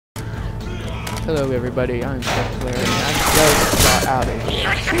Hello everybody, I'm Chef Larry, and I just got out of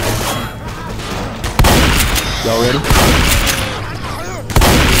here. Y'all ready?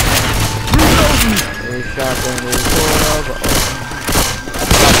 There's shotgun, there's door,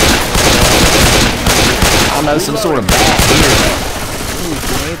 I don't know, some sort of bat here. ooh,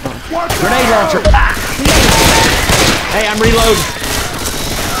 grenade launcher. Grenade launcher! Ah. Hey, I'm reloading.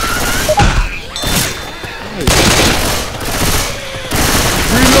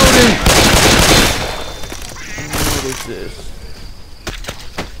 Reloading! What is this?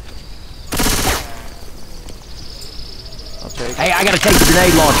 I'll take it. Hey, I gotta take the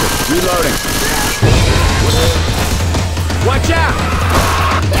grenade launcher. Reloading. Watch out!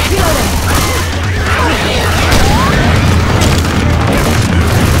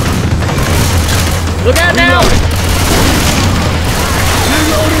 Look out now!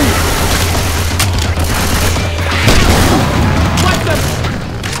 Reloading! What the?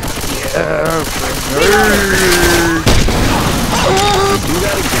 Do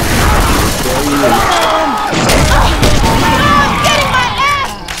that again. I'm getting my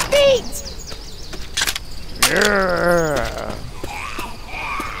ass beat!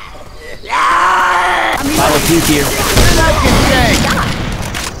 Bottle of puke here.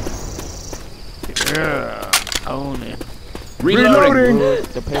 Yeah, own it. Reloading!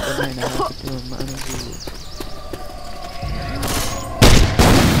 The paper man, I have to do him uninjured.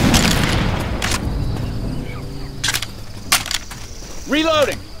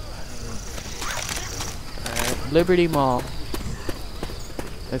 Reloading! Alright, Liberty Mall.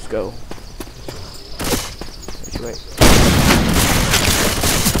 Let's go. Which way?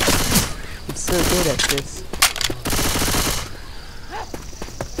 I'm so good at this.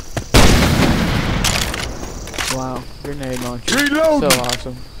 Wow, grenade launcher. Reload! So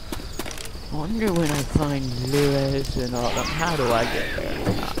awesome. I wonder when I find Lewis and all them. How do I get there?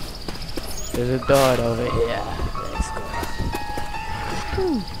 There's a dot over here. Let's go.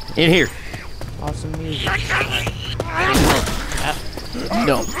 In here. Awesome music.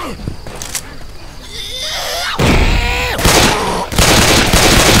 No.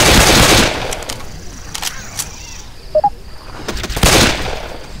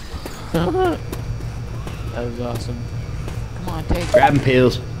 That was awesome. Come on, take it. Grabbing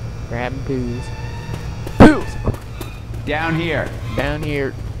pills. Grabbing poos. Poos! Down here. Down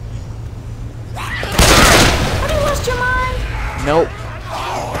here. Have you lost your mind? Nope.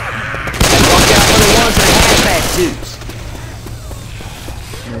 And watch out for the ones that have suits.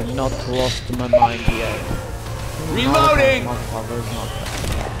 You're not lost in my mind yet. Reloading! Motherfuckers, not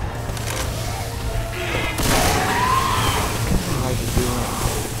how you doing?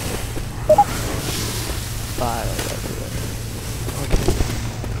 Fire everywhere. Okay.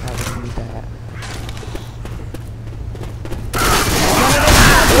 How to do that?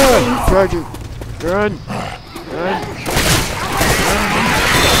 Roger. Run. Run.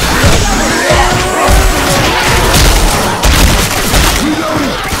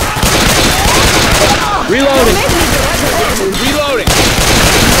 Reloading! Reloading!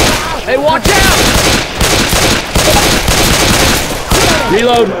 Hey, watch out!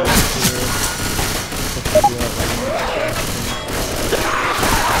 Reload!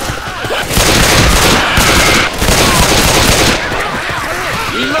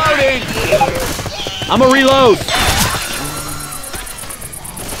 Reloading! I'm a reload!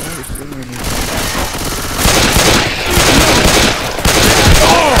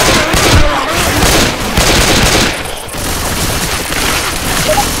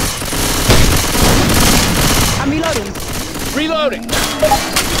 I'm reloading. Reloading!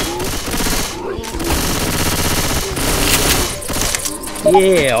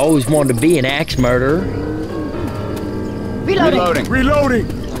 Yeah, always wanted to be an axe murderer. Reloading. Reloading!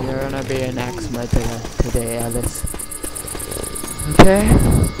 You're gonna be an axe murderer today, Alice. Okay?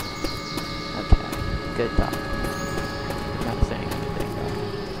 Okay. Good talk. Not saying anything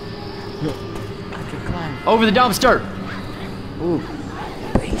though. I can climb. Over the dumpster! Ooh.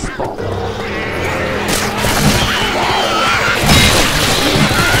 Baseball.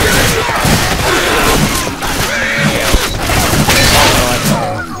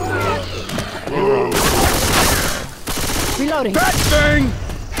 Reloading. That thing!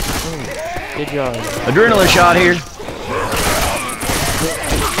 Good job. Adrenaline shot here.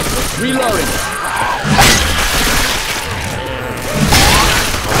 Reloading.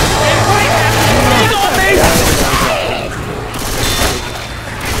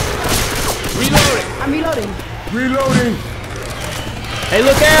 Reloading. I'm reloading. Reloading. Hey,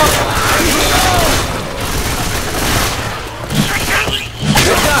 look out!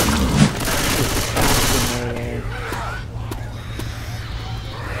 Look up.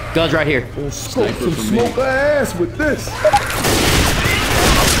 Guns right here. Scope some smoke ass with this.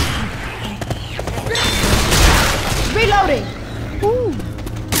 Reloading. Ooh.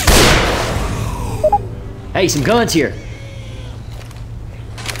 Hey, some guns here.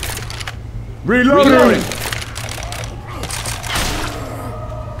 Reloading.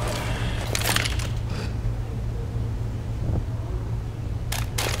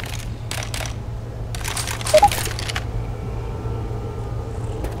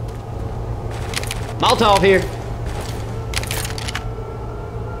 Molotov here.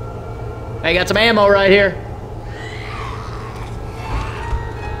 Hey, got some ammo right here.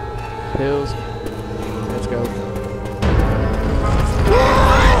 Pills. Let's go.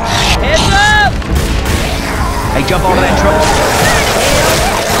 Heads up! Hey, jump onto that truck.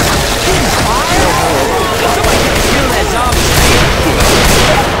 Somebody kill that zombie.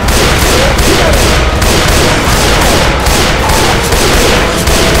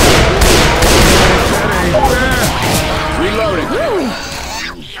 Reloading.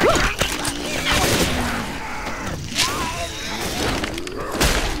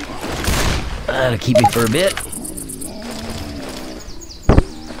 That'll keep me for a bit.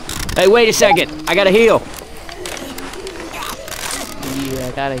 Hey, wait a second. I gotta heal. Yeah,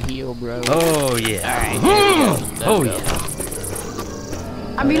 I gotta heal, bro. Oh, yeah. Oh, yeah.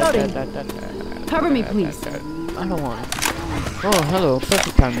 I'm reloading. Cover me, please. I don't want to. Oh, hello.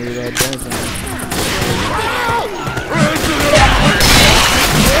 Perfect time to reload.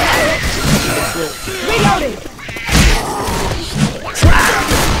 Reloading.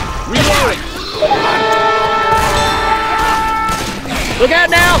 Reloading. Look out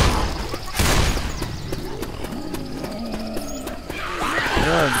now!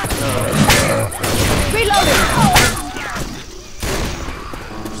 Reloading.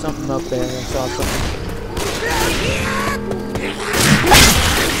 Something up there. I saw something.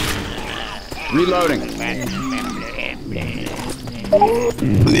 Reloading.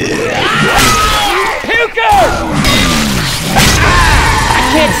 Hugo! I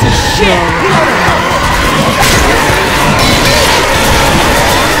can't see shit!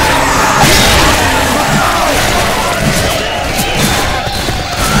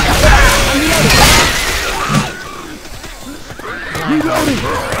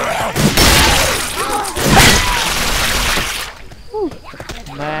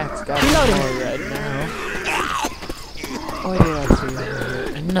 Max got more right now. Oh yeah, I see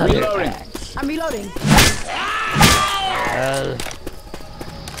another Reloading. Max. I'm reloading.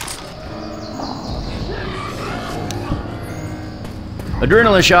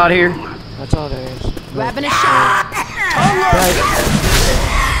 Adrenaline shot here. That's all there is. Grabbing a shot.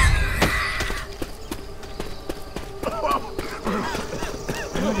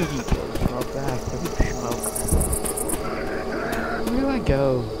 Where did he go? Smoke back. Smoke. Where do I go?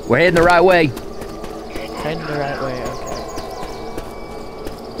 We're heading the right way. Heading the right way.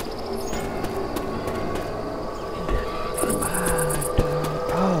 Okay.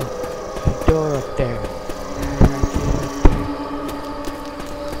 Oh, the door up there.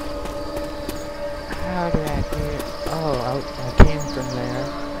 How did I get it? Oh, I came from there.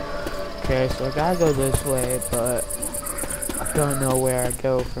 Okay, so I gotta go this way, but I don't know where I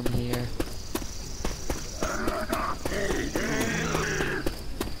go from here.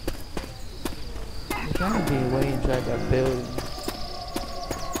 There's gotta be a way inside that building.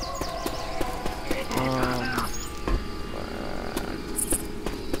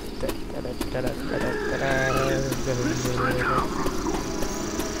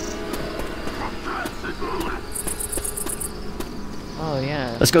 Oh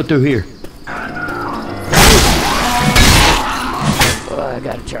yeah. Let's go through here. Oh, I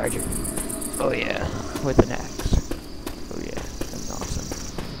got a charger. Oh yeah, with an axe. Oh yeah, that's awesome.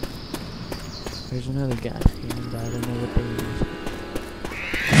 There's another guy here, but I don't know what they use.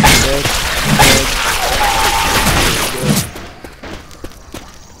 Good.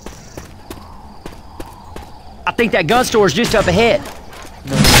 I think that gun store is just up ahead.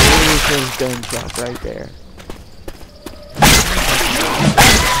 No, there's his gun shop right there.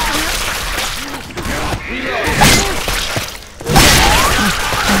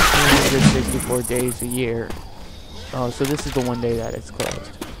 364 days a year. Oh, so this is the one day that it's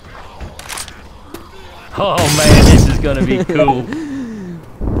closed. Oh man, this is gonna be cool.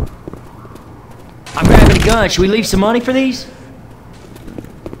 I'm grabbing a gun. Should we leave some money for these?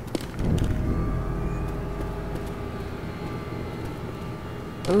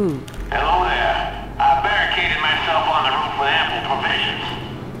 Ooh. Hello there. I barricaded myself on the roof with ample provisions.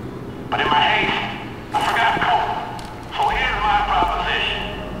 But in my haste, I forgot coal. So here's my proposition.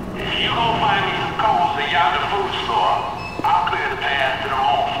 If you go find me some coals at yonder food store, I'll clear the path to the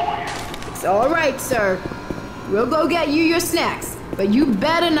home for snacks. All right, sir. We'll go get you your snacks, but you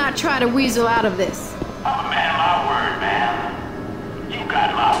better not try to weasel out of this. I'm a man of my word, man. You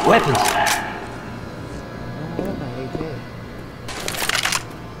got my word Weapons. on that. Oh, my AK.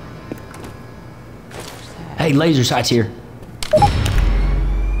 Hey, laser sights here.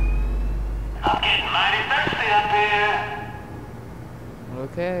 I'm getting mighty thirsty up here.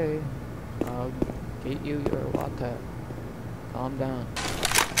 Okay. I'll get you your water. Calm down.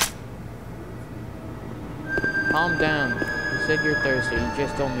 Calm down. You said you're thirsty. You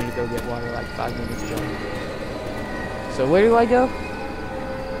just told me to go get water like 5 minutes ago. So where do I go?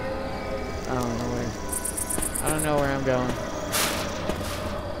 I don't know where. I don't know where I'm going.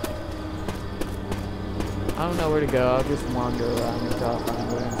 I don't know where to go. I'll just wander around until I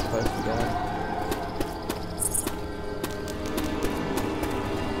find where I'm supposed to go.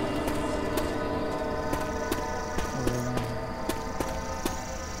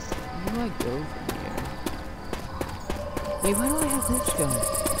 Where do I go from here? Wait, why do I have this gun?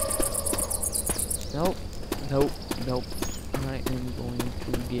 Nope. Nope. Nope. I am going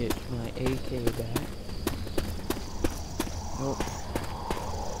to get my AK back. Nope.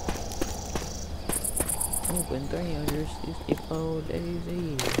 Open 364 days a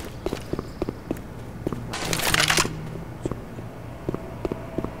year.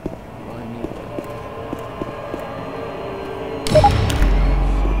 Oh, I need that.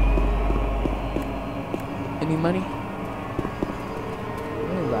 Any money?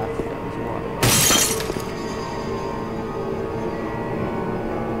 Let me laugh if that was water.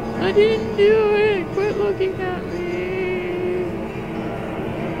 I didn't do it! Quit looking at me!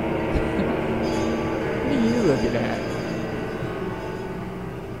 What are you looking at?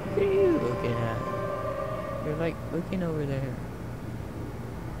 What are you looking at? You're like looking over there.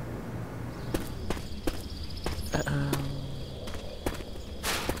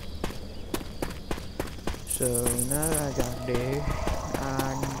 So now that I got this,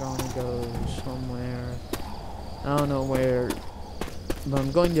 I'm gonna go somewhere. I don't know where, but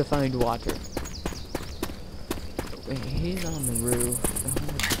I'm going to find water. Wait, he's on the roof. I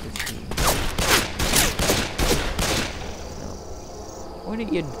wonder if I can see. No. What are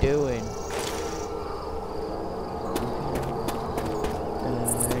you doing?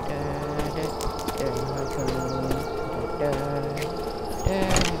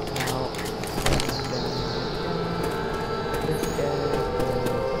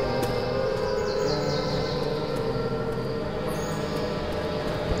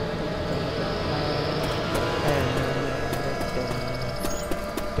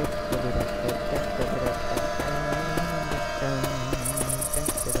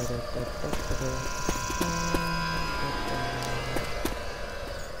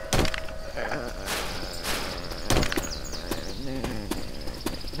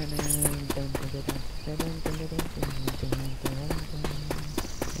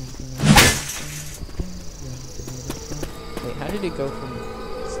 Wait, how did it go from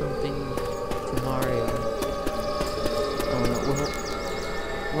something to Mario? Oh no, well,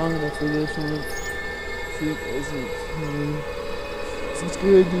 long enough for this one. Shoot, isn't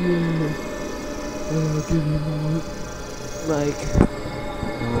subscribe to me, and I'll give you more. Like,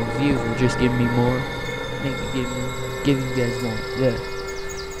 views will just give me more. Make it give you guys more. Yeah.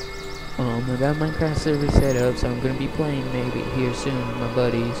 I got Minecraft server set up, so I'm gonna be playing maybe here soon with my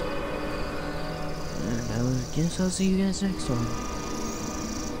buddies. And I guess I'll see you guys next time.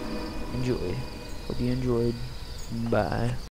 Enjoy. Hope you enjoyed. Bye.